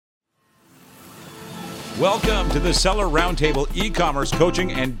Welcome to the Seller Roundtable e-commerce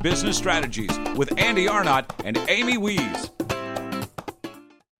coaching and business strategies with Andy Arnott and Amy Wees.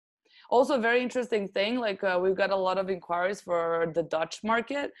 Also, a very interesting thing, we've got a lot of inquiries for the Dutch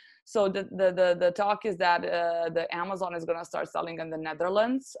market. So the talk is that the Amazon is going to start selling in the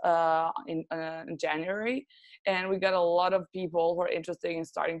Netherlands in January. And we got a lot of people who are interested in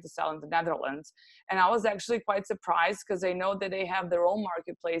starting to sell in the Netherlands. And I was actually quite surprised because I know that they have their own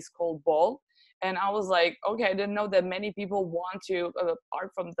marketplace called Bol. And I was like, okay, I didn't know that many people want to,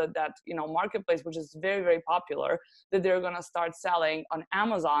 apart from that marketplace, which is very, very popular, that they're going to start selling on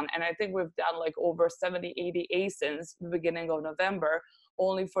Amazon. And I think we've done like over 70, 80 ASINs the beginning of November,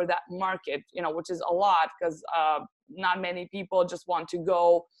 only for that market, which is a lot because not many people just want to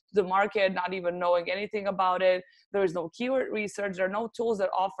go to the market, not even knowing anything about it. There is no keyword research. There are no tools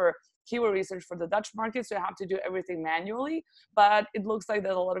that offer keyword research for the Dutch market, so you have to do everything manually. But it looks like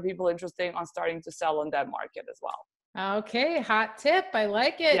there's a lot of people interested on starting to sell on that market as well. Okay, hot tip. I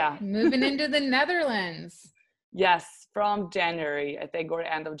like it. Yeah. Moving into the Netherlands. Yes, from January, I think, or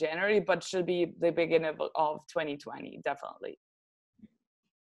end of January, but should be the beginning of 2020, definitely.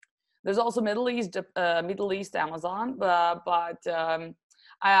 There's also Middle East Amazon, but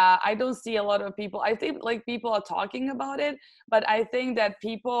I don't see a lot of people. I think people are talking about it, but I think that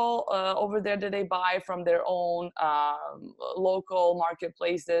people over there that they buy from their own local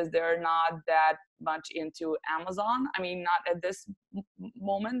marketplaces, they're not that much into Amazon. I mean, not at this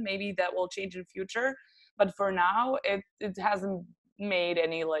moment. Maybe that will change in future, but for now, it hasn't made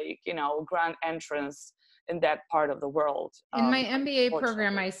any grand entrance in that part of the world. In my MBA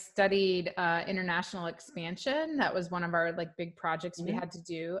program, I studied international expansion. That was one of our big projects we had to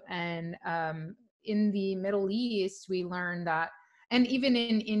do. And in the Middle East, we learned that, and even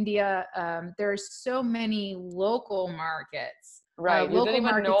in India, there's so many local markets. Right, you didn't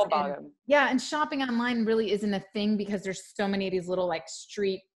even know about them. Yeah, and shopping online really isn't a thing because there's so many of these little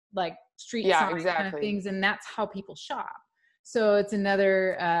street sign kind of things, and that's how people shop. So it's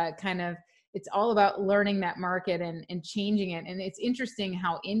another it's all about learning that market and changing it. And it's interesting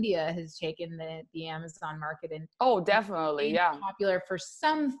how India has taken the Amazon market and definitely, yeah, popular for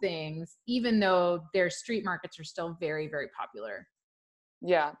some things, even though their street markets are still very, very popular.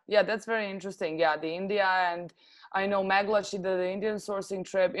 Yeah, that's very interesting. Yeah, the India, and I know Megla, she did the Indian sourcing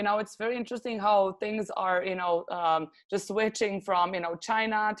trip. It's very interesting how things are, just switching from,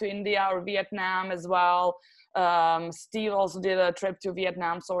 China to India or Vietnam as well. Steve also did a trip to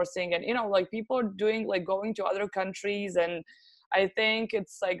Vietnam sourcing, and people are doing going to other countries, and I think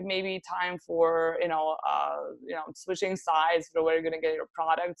it's maybe time for switching sides for where you're going to get your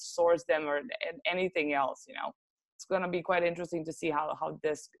products, source them, or anything else. It's going to be quite interesting to see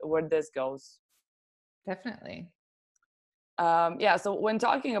where this goes. Definitely. So when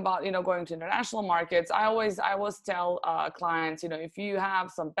talking about going to international markets, I always tell clients, if you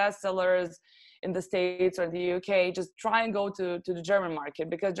have some bestsellers in the States or the UK, just try and go to the German market,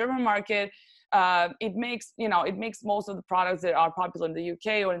 because German market it makes most of the products that are popular in the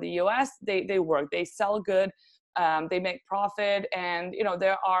UK or in the US, they work, they sell good. They make profit, and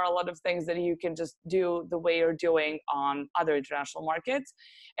there are a lot of things that you can just do the way you're doing on other international markets.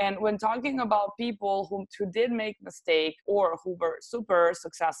 And when talking about people who did make mistake or who were super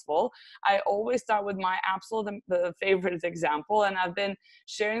successful, I always start with my absolute favorite example, and I've been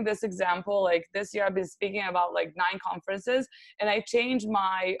sharing this example. This year I've been speaking about 9 conferences, and I change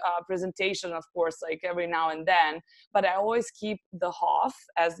my presentation, of course, every now and then, but I always keep the Hof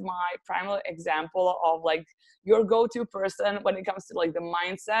as my primary example of your go-to person when it comes to the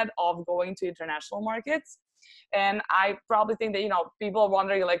mindset of going to international markets. And I probably think that, people are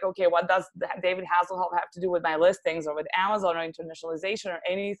wondering okay, what does David Hasselhoff have to do with my listings or with Amazon or internationalization or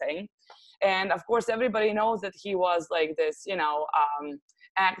anything? And of course, everybody knows that he was this,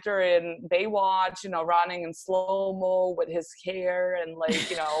 actor in Baywatch, running in slow-mo with his hair and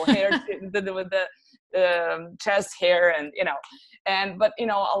hair with the chest hair, and but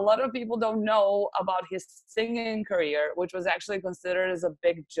a lot of people don't know about his singing career, which was actually considered as a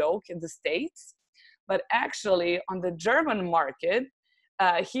big joke in the States. But actually on the German market,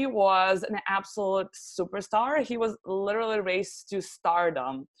 he was an absolute superstar. He was literally raised to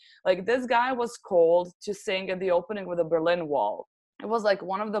stardom. This guy was called to sing at the opening of the Berlin Wall. It was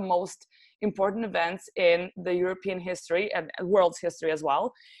one of the most important events in the European history and world's history as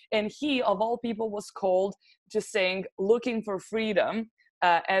well. And he, of all people, was called to sing "Looking for Freedom"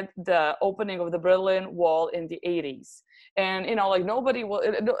 at the opening of the Berlin Wall in the 80s. And, like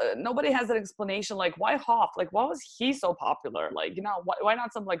nobody has an explanation, like why Hoff? Like, why was he so popular? Like, why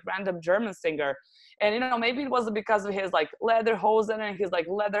not some like random German singer? And, maybe it wasn't because of his like leather hosen and his like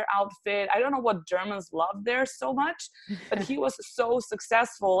leather outfit. I don't know what Germans love there so much, but he was so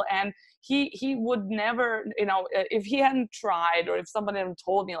successful. And he would never, if he hadn't tried, or if somebody had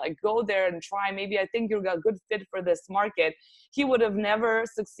told me like, go there and try, maybe I think you're a good fit for this market, he would have never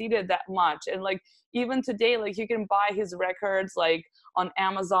succeeded that much. And like, even today, like you can buy his records like on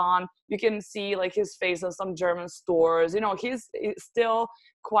Amazon. You can see like his face on some German stores. He's still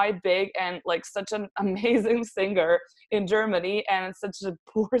quite big and like such an amazing singer in Germany and such a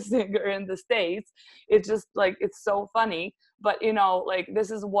poor singer in the States. It's just like, it's so funny. But like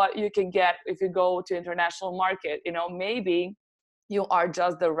this is what you can get if you go to international market. Maybe you are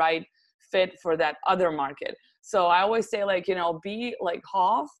just the right fit for that other market. So I always say like, be like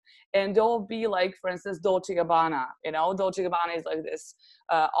Hoff, and don't be like, for instance, Dolce & Gabbana. Dolce & Gabbana is like this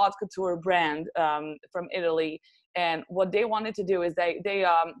haute couture brand from Italy. And what they wanted to do is they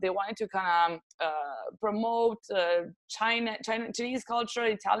wanted to kind of promote Chinese culture,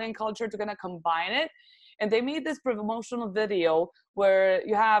 Italian culture, to kind of combine it. And they made this promotional video where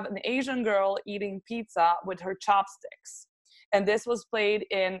you have an Asian girl eating pizza with her chopsticks. And this was played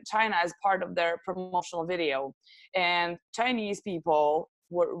in China as part of their promotional video. And Chinese people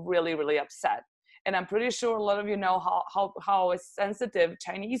were really, really upset. And I'm pretty sure a lot of you know how sensitive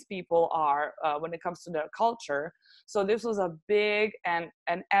Chinese people are when it comes to their culture. So this was a big and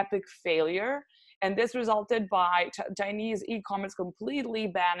an epic failure. And this resulted by Chinese e-commerce completely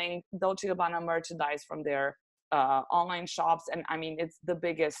banning Dolce & Gabbana merchandise from their online shops. And I mean, it's the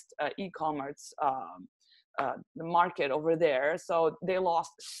biggest e-commerce the market over there. So they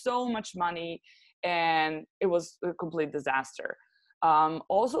lost so much money and it was a complete disaster.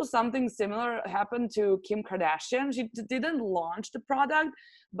 Also, something similar happened to Kim Kardashian. She didn't launch the product,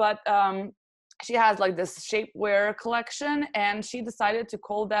 but she has like this shapewear collection, and she decided to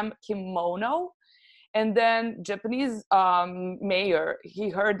call them kimono. And then Japanese mayor, he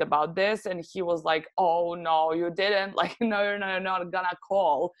heard about this and he was like, oh no, you didn't, like, no, you're not gonna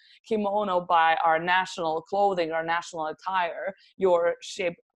call kimono by our national clothing, our national attire, your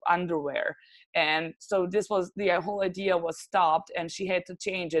shape underwear. And so this was, the whole idea was stopped, and she had to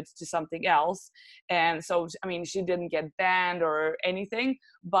change it to something else. And so, I mean, she didn't get banned or anything,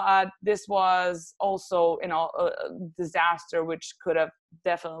 but this was also, a disaster which could have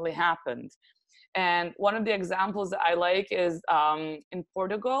definitely happened. And one of the examples that I like is in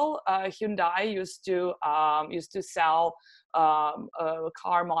Portugal, Hyundai used to sell a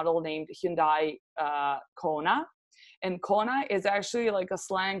car model named Hyundai Kona. And Kona is actually like a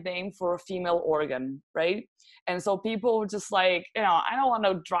slang name for a female organ, right? And so people were just like, I don't want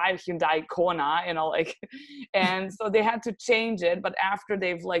to drive Hyundai Kona, like, and so they had to change it. But after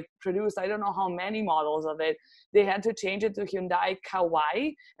they've like produced, I don't know how many models of it, they had to change it to Hyundai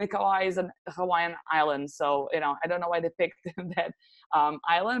Kauai. And Kauai is a Hawaiian island. So, I don't know why they picked that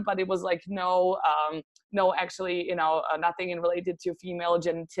island, but it was like no, actually, nothing related to female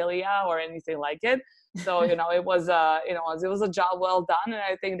genitalia or anything like it. So, it was a job well done. And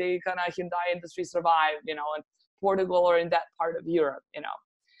I think the kind of Hyundai industry survived, in Portugal or in that part of Europe,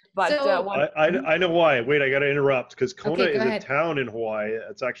 But so, I know why. Wait, I got to interrupt, because Kona is a town in Hawaii.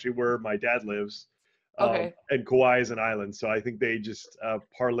 That's actually where my dad lives. Okay. And Kauai is an island. So I think they just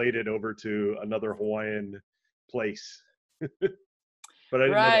parlayed it over to another Hawaiian place. But I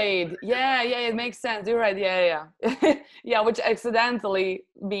didn't right. Yeah, it makes sense. You're right. Yeah. Yeah, which accidentally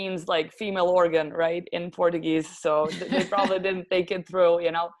means like female organ, right, in Portuguese. So they probably didn't think it through,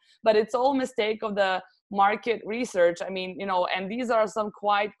 But it's all mistake of the market research. I mean, and these are some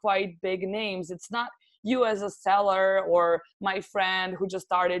quite big names. It's not you as a seller or my friend who just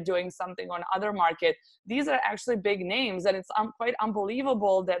started doing something on other market. These are actually big names, and it's quite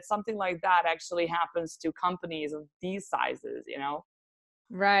unbelievable that something like that actually happens to companies of these sizes,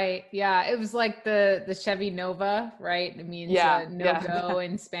 Right. Yeah. It was like the Chevy Nova, right? It means no-go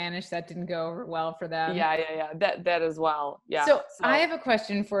in Spanish. That didn't go over well for them. Yeah. That as well. Yeah. So I have a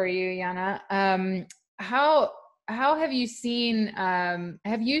question for you, Jana. How have you seen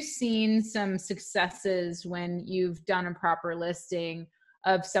some successes when you've done a proper listing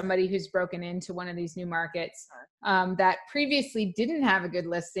of somebody who's broken into one of these new markets that previously didn't have a good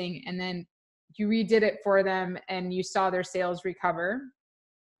listing, and then you redid it for them and you saw their sales recover?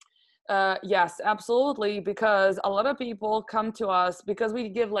 Yes, absolutely. Because a lot of people come to us because we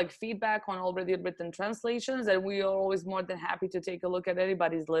give like feedback on already written translations, and we are always more than happy to take a look at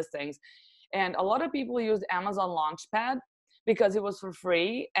anybody's listings. And a lot of people use Amazon Launchpad, because it was for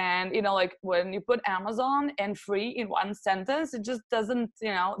free. And, you know, like when you put Amazon and free in one sentence, it just doesn't, you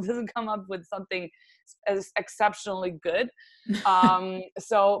know, doesn't come up with something as exceptionally good.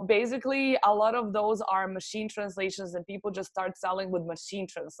 So basically a lot of those are machine translations, and people just start selling with machine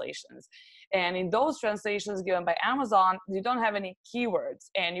translations. And in those translations given by Amazon, you don't have any keywords,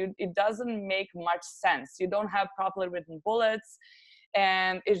 and it doesn't make much sense. You don't have properly written bullets,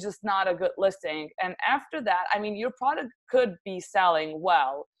 and it's just not a good listing. And after that, I mean, your product could be selling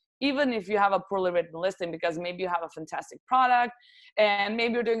well, even if you have a poorly written listing, because maybe you have a fantastic product, and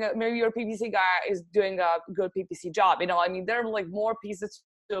maybe maybe your PPC guy is doing a good PPC job. You know, I mean, there are like more pieces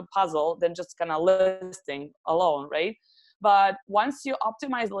to a puzzle than just kind of listing alone, right? But once you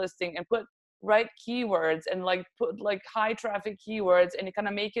optimize the listing and put right keywords and like put like high traffic keywords, and you kind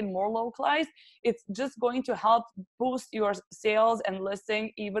of make it more localized, it's just going to help boost your sales and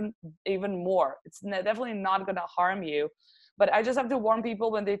listing even more. It's definitely not going to harm you. But I just have to warn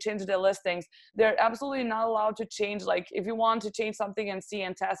people, when they change their listings, they're absolutely not allowed to change. Like if you want to change something and see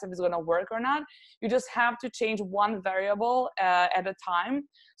and test if it's going to work or not, you just have to change one variable at a time.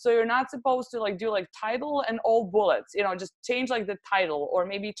 So you're not supposed to like do like title and all bullets, you know, just change like the title, or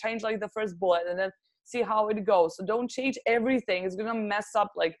maybe change like the first bullet and then see how it goes. So don't change everything. It's going to mess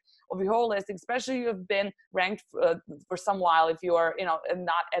up like of your whole listing, especially if you've been ranked for some while, if you are, you know,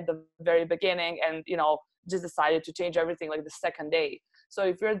 not at the very beginning and, you know, just decided to change everything like the second day. So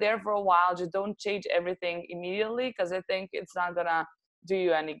if you're there for a while, just don't change everything immediately, because I think it's not gonna do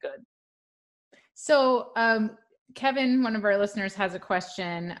you any good. So Kevin, one of our listeners, has a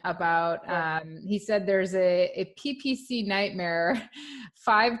question about, he said there's a PPC nightmare,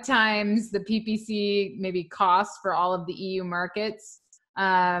 5 times the PPC maybe cost for all of the EU markets,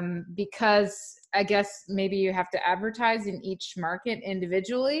 because I guess maybe you have to advertise in each market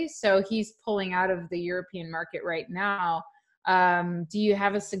individually. So he's pulling out of the European market right now. Do you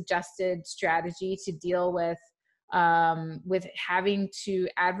have a suggested strategy to deal with having to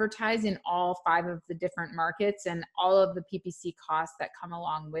advertise in all 5 of the different markets and all of the PPC costs that come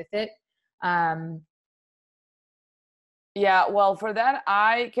along with it? Yeah, well, for that,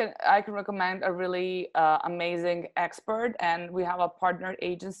 I can recommend a really amazing expert, and we have a partner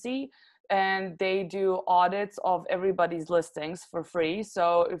agency, and they do audits of everybody's listings for free.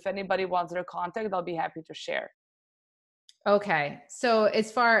 So if anybody wants their contact, I'll be happy to share. Okay. So as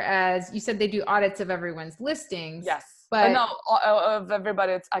far as you said, they do audits of everyone's listings. Yes. But no, of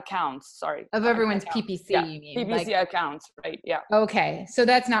everybody's accounts. Sorry. Of everyone's PPC, yeah. you mean? PPC accounts, right? Yeah. Okay. So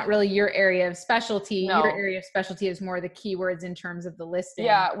that's not really your area of specialty. No. Your area of specialty is more the keywords in terms of the listing.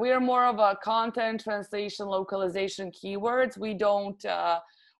 Yeah. We are more of a content translation, localization keywords. We don't,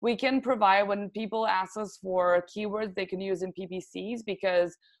 we can provide, when people ask us for keywords they can use in PPCs,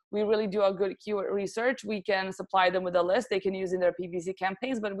 because we really do a good keyword research. We can supply them with a list they can use in their PPC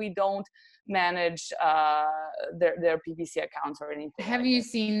campaigns, but we don't manage their PPC accounts or anything. Have you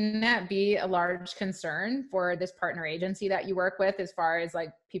seen that be a large concern for this partner agency that you work with, as far as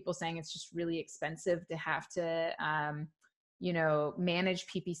like people saying it's just really expensive to have to, you know, manage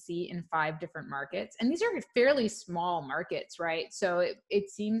PPC in 5 different markets? And these are fairly small markets, right? So it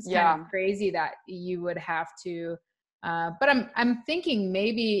seems kind of crazy that you would have to, but I'm thinking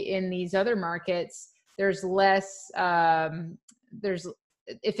maybe in these other markets, there's less,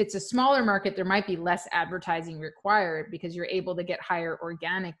 if it's a smaller market, there might be less advertising required because you're able to get higher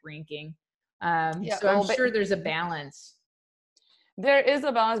organic ranking. So I'm sure there's a balance. There is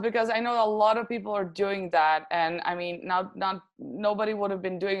a balance, because I know a lot of people are doing that. And I mean, nobody would have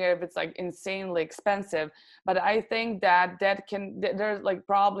been doing it if it's like insanely expensive. But I think that there's like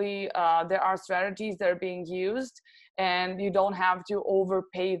probably, there are strategies that are being used, and you don't have to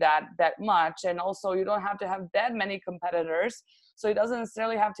overpay that much. And also you don't have to have that many competitors. So it doesn't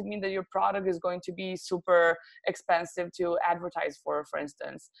necessarily have to mean that your product is going to be super expensive to advertise for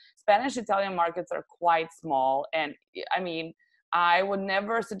instance. Spanish, Italian markets are quite small. And I mean, I would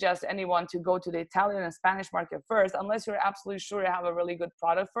never suggest anyone to go to the Italian and Spanish market first, unless you're absolutely sure you have a really good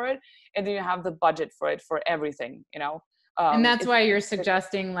product for it, and then you have the budget for it, for everything, you know? And that's why you're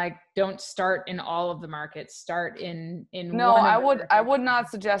suggesting, like, don't start in all of the markets, start in no, one. I would not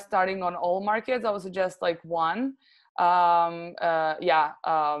suggest starting on all markets. I would suggest like one. I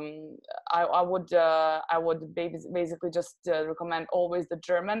would basically just recommend always the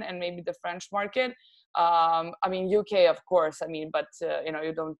German and maybe the French market. I mean, UK, of course, I mean, but you know,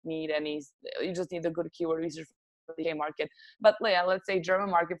 you don't need any, you just need a good keyword research for the UK market. But yeah, let's say German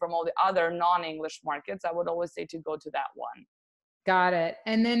market from all the other non-English markets, I would always say to go to that one. Got it.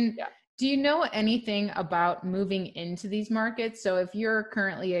 And then do you know anything about moving into these markets? So if you're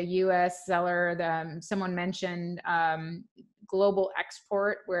currently a US seller, someone mentioned global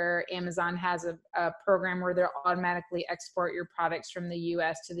export, where Amazon has a program where they'll automatically export your products from the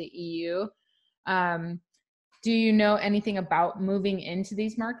US to the EU. Do you know anything about moving into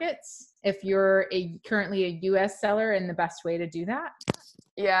these markets if you're currently a US seller, and the best way to do that?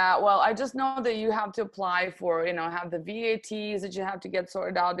 Yeah, well, I just know that you have to apply for, have the VATs that you have to get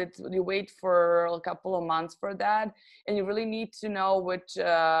sorted out. You wait for a couple of months for that. And you really need to know which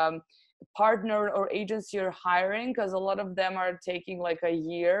partner or agency you're hiring, because a lot of them are taking like a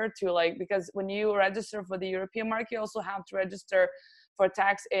year to because when you register for the European market, you also have to register for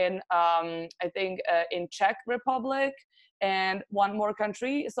tax in, I think, in Czech Republic and one more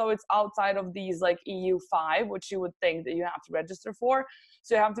country. So it's outside of these EU5, which you would think that you have to register for.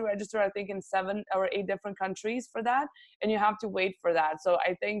 So you have to register, I think, in 7 or 8 different countries for that, and you have to wait for that. So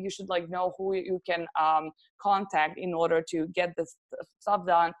I think you should know who you can contact in order to get this stuff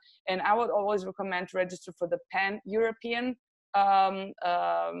done. And I would always recommend to register for the pan-European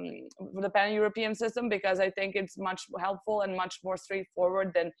system, because I think it's much helpful and much more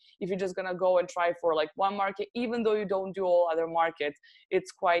straightforward than if you're just gonna go and try for one market. Even though you don't do all other markets,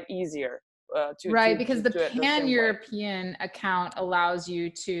 it's quite easier because the pan-European account allows you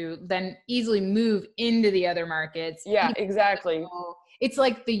to then easily move into the other markets. Yeah, exactly. It's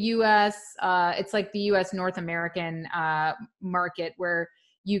like the US, it's like the US North American market, where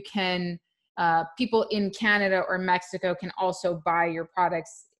you can, people in Canada or Mexico can also buy your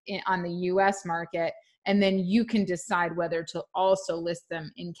products on the US market, and then you can decide whether to also list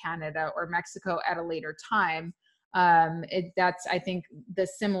them in Canada or Mexico at a later time. That's, I think, the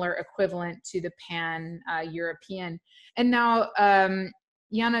similar equivalent to the pan-European. And now,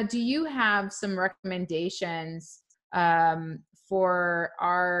 Jana, do you have some recommendations for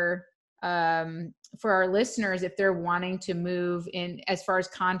our listeners if they're wanting to move in, as far as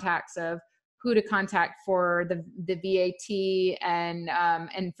contacts of who to contact for the VAT and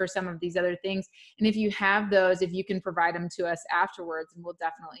for some of these other things? And if you have those, if you can provide them to us afterwards, and we'll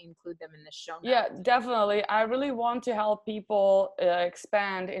definitely include them in the show notes. Yeah, definitely. I really want to help people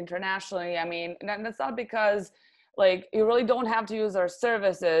expand internationally. I mean, and that's not because you really don't have to use our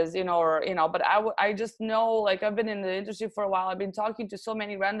services, but I just know, I've been in the industry for a while. I've been talking to so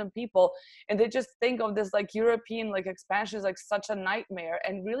many random people, and they just think of this European expansion as such a nightmare,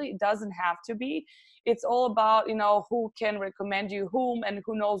 and really it doesn't have to be. It's all about, who can recommend you whom and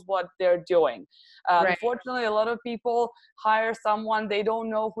who knows what they're doing. Right. Unfortunately, a lot of people hire someone, they don't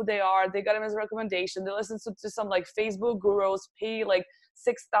know who they are. They got them as a recommendation. They listen to some Facebook gurus, pay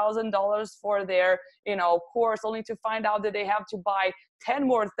 $6,000 for their, course, only to find out that they have to buy 10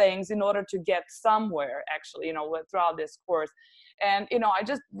 more things in order to get somewhere, actually, throughout this course. And, I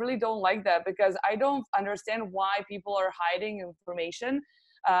just really don't like that, because I don't understand why people are hiding information.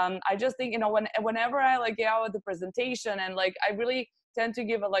 I just think, whenever I get out with the presentation, and I really tend to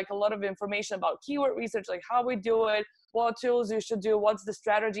give a lot of information about keyword research, how we do it, what tools you should do, what's the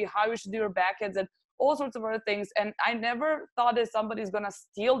strategy, how you should do your backends, and all sorts of other things. And I never thought that somebody's going to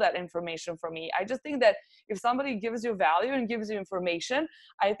steal that information from me. I just think that if somebody gives you value and gives you information,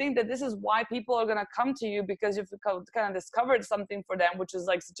 I think that this is why people are going to come to you, because you've kind of discovered something for them, which is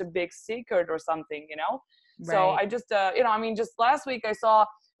such a big secret or something, Right. So I just, just last week I saw,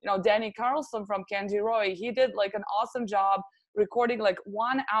 Danny Carlson from Candy Roy. He did an awesome job recording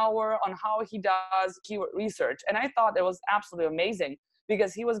 1 hour on how he does keyword research. And I thought it was absolutely amazing,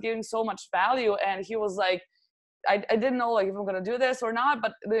 because he was giving so much value, and he was I didn't know if I'm going to do this or not,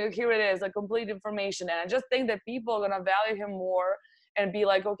 but here it is, complete information. And I just think that people are going to value him more and be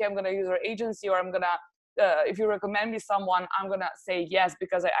okay, I'm going to use our agency, or I'm going to, if you recommend me someone, I'm going to say yes,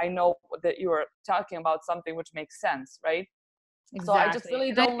 because I know that you're talking about something which makes sense, right? Exactly. So I just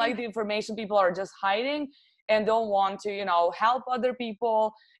really don't like the information people are just hiding and don't want to, help other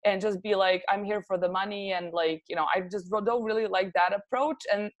people and just be I'm here for the money. And I just don't really like that approach.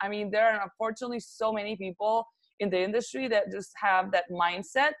 And I mean, there are unfortunately so many people in the industry that just have that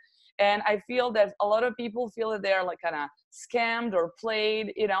mindset. And I feel that a lot of people feel that they're kind of scammed or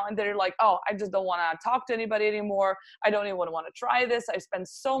played, and they're oh, I just don't want to talk to anybody anymore. I don't even want to try this. I spent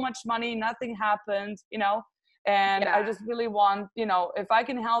so much money, nothing happened, and yeah. I just really want, if I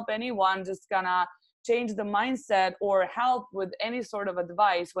can help anyone, just gonna change the mindset or help with any sort of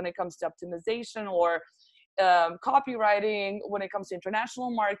advice when it comes to optimization or copywriting, when it comes to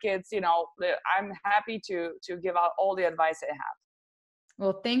international markets, I'm happy to give out all the advice I have.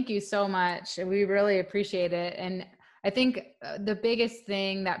 Well, thank you so much. We really appreciate it. And I think the biggest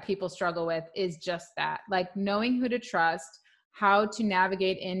thing that people struggle with is just that, knowing who to trust, how to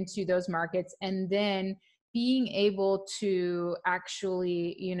navigate into those markets, and then being able to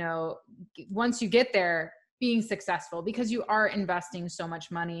actually, once you get there, being successful, because you are investing so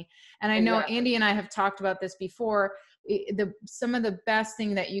much money. And I know Andy and I have talked about this before. Some of the best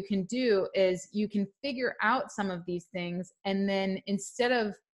thing that you can do is you can figure out some of these things, and then instead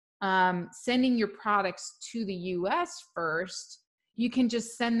of sending your products to the US first, you can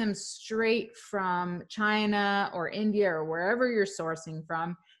just send them straight from China or India or wherever you're sourcing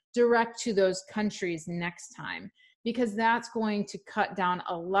from, direct to those countries next time, because that's going to cut down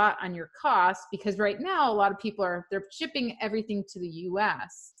a lot on your costs. Because right now, a lot of people they're shipping everything to the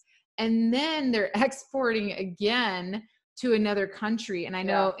US and then they're exporting again to another country. And I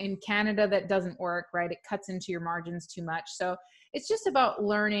know in Canada that doesn't work, right? It cuts into your margins too much. So it's just about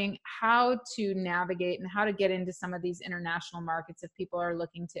learning how to navigate and how to get into some of these international markets if people are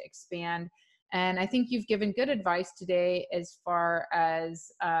looking to expand. And I think you've given good advice today as far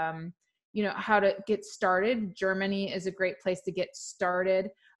as, how to get started. Germany is a great place to get started.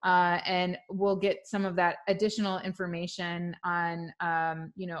 And we'll get some of that additional information on,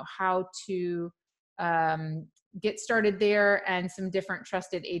 how to get started there, and some different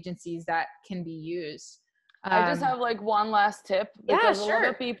trusted agencies that can be used. I just have like one last tip, because a lot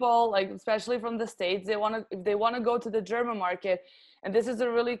of people, like especially from the States, they want to go to the German market. And this is a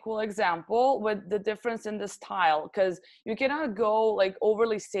really cool example with the difference in the style, because you cannot go like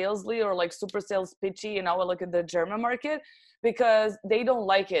overly salesy or like super sales pitchy, look at the German market, because they don't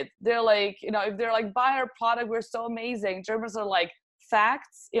like it. They're like, if they're like, buy our product, we're so amazing. Germans are like,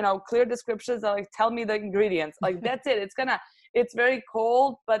 facts, clear descriptions, that like, tell me the ingredients. Like, that's it. It's very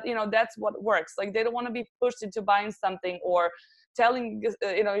cold, but that's what works. Like, they don't want to be pushed into buying something or telling,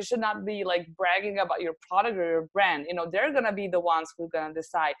 you should not be like bragging about your product or your brand. They're going to be the ones who are going to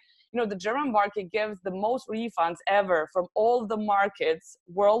decide. The German market gives the most refunds ever from all the markets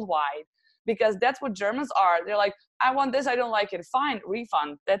worldwide, because that's what Germans are. They're like, I want this, I don't like it. Fine,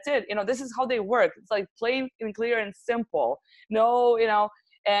 refund. That's it. This is how they work. It's like plain and clear and simple. No,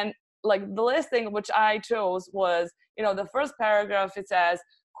 and like the listing which I chose was, the first paragraph, it says,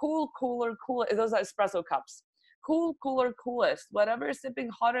 cool, cooler, cool. Those are espresso cups. Cool, cooler, coolest. Whatever is sipping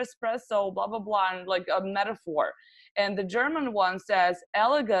hot espresso, blah, blah, blah, and like a metaphor. And the German one says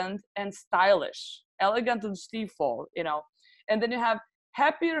elegant and stylish. Elegant and stilvoll, And then you have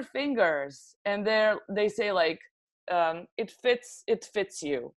happier fingers. And they say like, it fits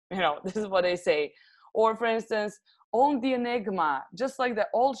you. This is what they say. Or for instance, own the enigma, just like the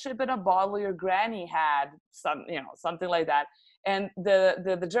old ship in a bottle your granny had, something like that. And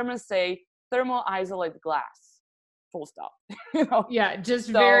the Germans say thermal isolate glass, full stop. Yeah, just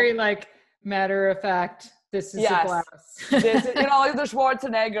very like matter of fact. This is a glass. This is, like the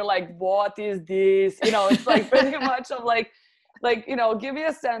Schwarzenegger, like, what is this? It's like pretty much of like, give me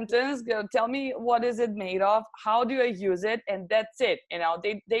a sentence, tell me what is it made of, how do I use it, and that's it.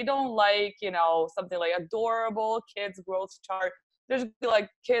 They don't like, something like adorable kids growth chart. There's like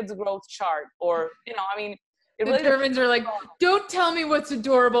kids growth chart, or, the really Germans are like, don't tell me what's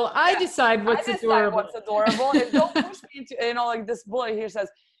adorable. I decide what's adorable. And don't push me into, like this bullet here says,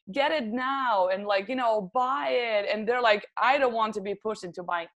 get it now, and like, buy it. And they're like, I don't want to be pushed into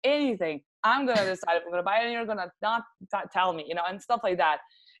buying anything. I'm going to decide if I'm going to buy it, and you're going to not tell me, and stuff like that.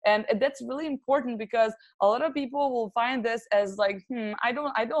 And that's really important, because a lot of people will find this as like, I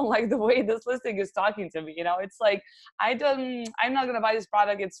don't like the way this listing is talking to me. It's like, I'm not going to buy this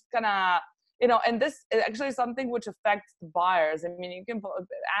product. It's gonna, and this is actually something which affects the buyers. I mean, you can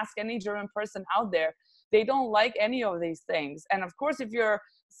ask any German person out there. They don't like any of these things. And of course, if you're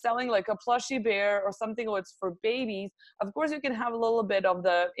selling like a plushy bear or something that's for babies, of course you can have a little bit of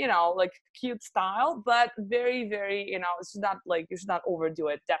the, like cute style, but very, very, it's not like, you should not overdo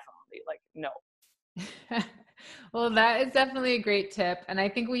it. Definitely, like, no. Well, that is definitely a great tip. And I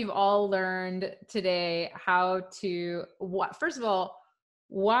think we've all learned today how to, first of all,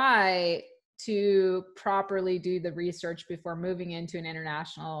 why to properly do the research before moving into an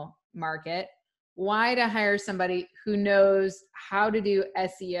international market, why to hire somebody who knows how to do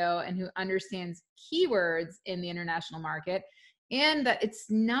SEO and who understands keywords in the international market, and that it's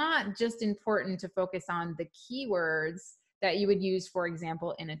not just important to focus on the keywords that you would use, for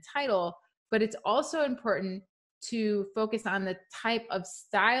example, in a title, but it's also important to focus on the type of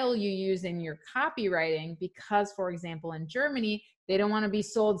style you use in your copywriting, because, for example, in Germany, they don't want to be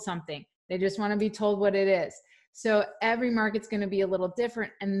sold something. They just want to be told what it is. So every market's going to be a little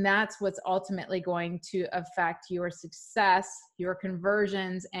different, and that's what's ultimately going to affect your success, your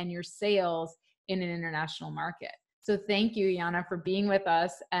conversions, and your sales in an international market. So thank you, Jana, for being with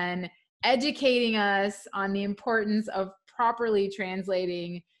us and educating us on the importance of properly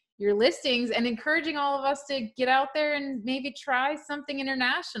translating your listings and encouraging all of us to get out there and maybe try something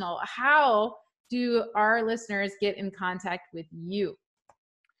international. How do our listeners get in contact with you?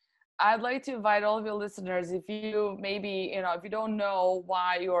 I'd like to invite all of your listeners, if you maybe, if you don't know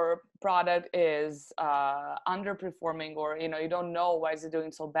why your product is underperforming, or, you don't know why is it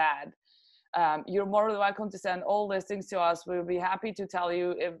doing so bad, you're more than welcome to send all listings to us. We'll be happy to tell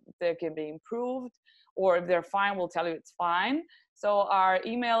you if they can be improved, or if they're fine, we'll tell you it's fine. So our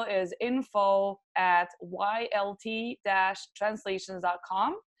email is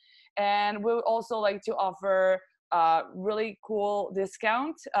info@ylt-translations.com. And we'll also like to offer really cool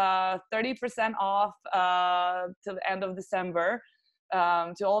discount, 30% off to the end of December,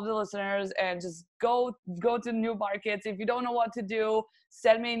 to all of the listeners. And just go to new markets. If you don't know what to do,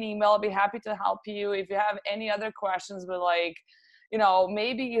 send me an email. I'll be happy to help you. If you have any other questions, but like,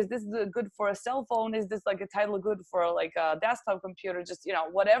 maybe is this good for a cell phone? Is this like a title good for like a desktop computer? Just,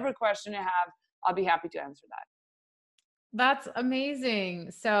 whatever question you have, I'll be happy to answer that. That's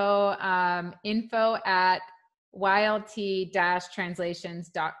amazing. So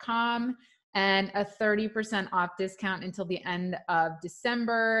info@ylt-translations.com, and a 30% off discount until the end of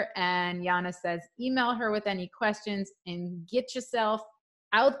December. And Yana says, email her with any questions and get yourself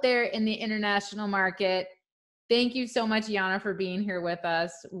out there in the international market. Thank you so much, Yana, for being here with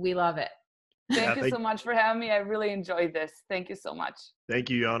us. We love it. Thank you so much for having me. I really enjoyed this. Thank you so much. Thank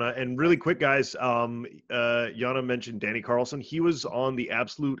you, Yana. And really quick, guys, Yana mentioned Danny Carlson. He was on the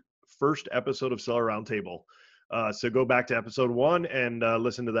absolute first episode of Seller Roundtable. So go back to episode 1 and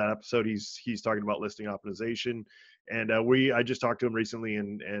listen to that episode. He's talking about listing optimization. And I just talked to him recently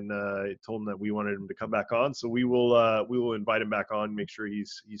and told him that we wanted him to come back on. So we will invite him back on, make sure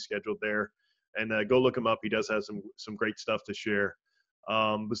he's scheduled there. And go look him up. He does have some great stuff to share.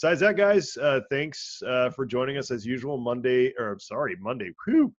 Besides that, guys, thanks for joining us as usual.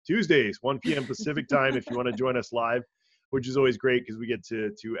 Tuesdays, 1 p.m. Pacific time, if you want to join us live, which is always great because we get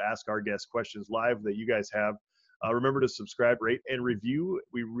to ask our guests questions live that you guys have. Remember to subscribe, rate, and review.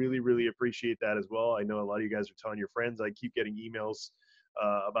 We really, really appreciate that as well. I know a lot of you guys are telling your friends. I keep getting emails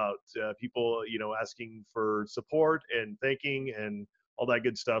about people, asking for support and thanking and all that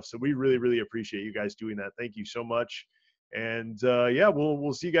good stuff. So we really, really appreciate you guys doing that. Thank you so much. And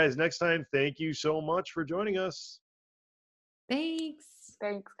we'll see you guys next time. Thank you so much for joining us. Thanks,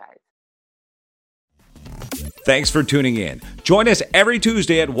 guys. Thanks for tuning in. Join us every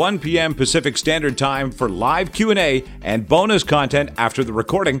Tuesday at 1 p.m. Pacific Standard Time for live Q&A and bonus content after the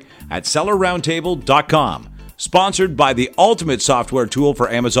recording at sellerroundtable.com. Sponsored by the ultimate software tool for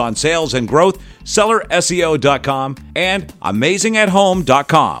Amazon sales and growth, sellerseo.com and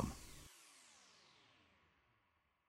amazingathome.com.